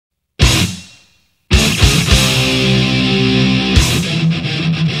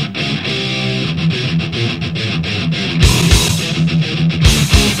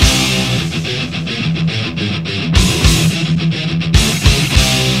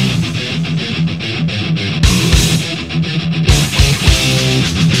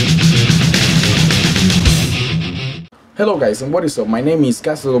Hello guys, and what is up? My name is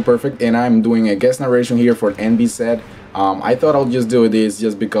Casadorperfect and I'm doing a guest narration here for NBZ. I thought I'll just do this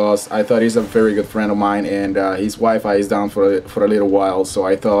just because I thought he's a very good friend of mine and his Wi-Fi is down for a little while, so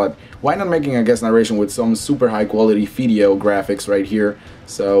I thought why not making a guest narration with some super high quality video graphics right here.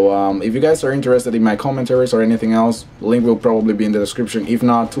 So if you guys are interested in my commentaries or anything else, link will probably be in the description. If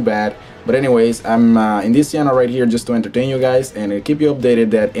not, too bad. But anyways, I'm in this channel right here just to entertain you guys and keep you updated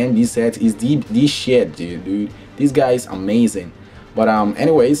that NBZ is the shit, dude. This guy is amazing. But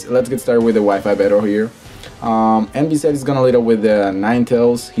anyways, let's get started with the Wi-Fi battle here. NBZ is gonna lead up with the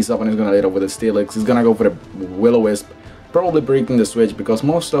Ninetales. His opponent is gonna lead up with the Steelix. He's gonna go for the Will-O-Wisp, probably breaking the switch because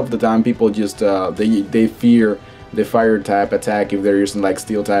most of the time people just they fear the fire type attack if they're using like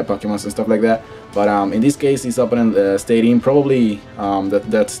steel type Pokemon and stuff like that. But in this case, his opponent stayed in. Probably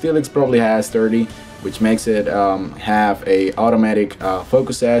that Steelix probably has 30, which makes it have a automatic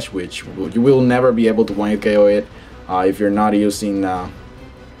Focus Sash, which you will never be able to 1-hit KO it if you're not using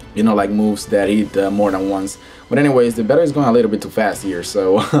you know, like moves that hit more than once. But anyways, the battle is going a little bit too fast here,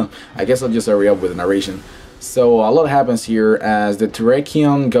 so I guess I'll just hurry up with the narration. So a lot happens here as the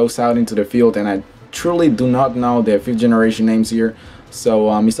Terrakion goes out into the field, and I truly do not know the 5th generation names here.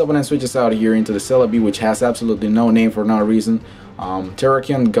 So his opponent switches out here into the Celebi, which has absolutely no name for no reason.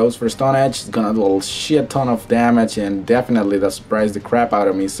 Terrakion goes for Stone Edge. It's gonna do a shit ton of damage, and definitely that surprised the crap out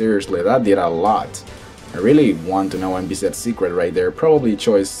of me. Seriously, that did a lot. I really want to know NBZ's secret right there. Probably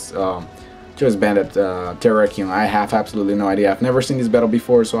choice banded Terrakion. I have absolutely no idea. I've never seen this battle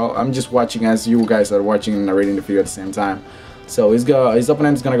before, so I'm just watching as you guys are watching and narrating the video at the same time. So his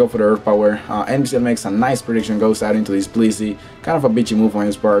opponent is gonna go for the Earth Power. NBZ makes a nice prediction, goes out into this Blissey. Kind of a bitchy move on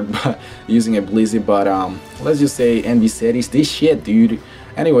his part, but using a Blissey. But let's just say NBZ is this shit, dude.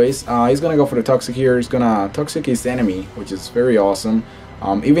 Anyways, he's gonna go for the Toxic here. He's gonna Toxic his enemy, which is very awesome.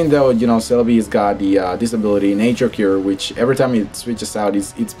 Even though, you know, Celebi has got the this ability, Nature Cure, which every time it switches out,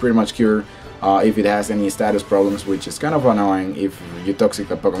 it's pretty much cure if it has any status problems, which is kind of annoying if you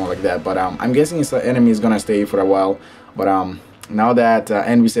Toxic a Pokemon like that. But I'm guessing his enemy is gonna stay for a while. But now that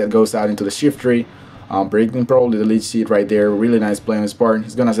NBZ goes out into the Shiftry, breaking probably the Leech Seed right there. Really nice play on his part.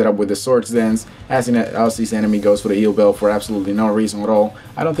 He's gonna set up with the Swords Dance as his enemy goes for the Heal Bell for absolutely no reason at all.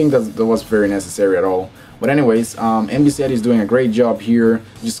 I don't think that was very necessary at all. But anyways, NBZ is doing a great job here,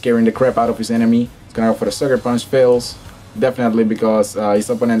 just scaring the crap out of his enemy. He's gonna go for the Sucker Punch, fails, definitely because his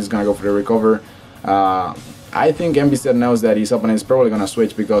opponent is gonna go for the Recover. I think NBZ knows that his opponent is probably gonna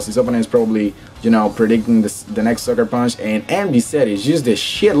switch because his opponent is probably, you know, predicting the next Sucker Punch, and NBZ is just the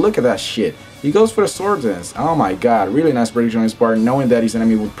shit. Look at that shit. He goes for the Sword Dance. Oh my god, really nice prediction on his part, knowing that his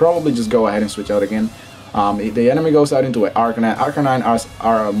enemy would probably just go ahead and switch out again. The enemy goes out into an Arcanine. Arcanine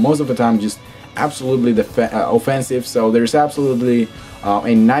are most of the time just absolutely offensive, so there's absolutely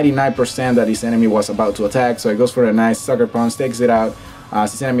a 99% that his enemy was about to attack. So he goes for a nice Sucker Punch, takes it out.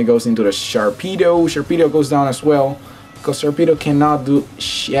 His enemy goes into the Sharpedo. Sharpedo goes down as well because Sharpedo cannot do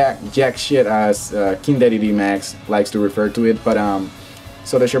jack shit, as King Daddy D Max likes to refer to it. But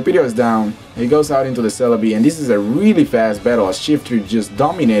so the Sharpedo is down. He goes out into the Celebi, and this is a really fast battle as Shiftry just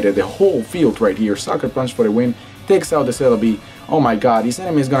dominated the whole field right here. Sucker Punch for the win, takes out the Celebi. Oh my god, his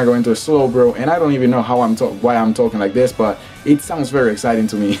enemy is gonna go into a Slowbro, and I don't even know how why I'm talking like this, but it sounds very exciting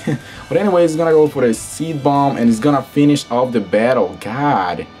to me. But anyways, he's gonna go for the Seed Bomb, and he's gonna finish off the battle.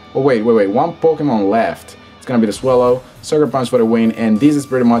 God. Oh wait, one Pokemon left. It's gonna be the Swallow, Sucker Punch for the win, and this is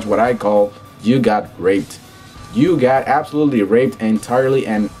pretty much what I call you got raped. You got absolutely raped entirely,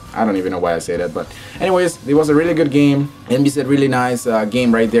 and I don't even know why I say that, but anyways, it was a really good game. NBZ really nice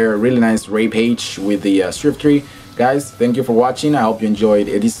game right there, really nice rape H with the Shiftry. Guys, thank you for watching. I hope you enjoyed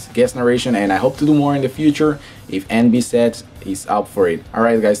this guest narration, and I hope to do more in the future if NBZ is up for it.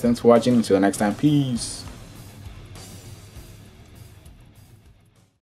 Alright guys, thanks for watching. Until next time, peace.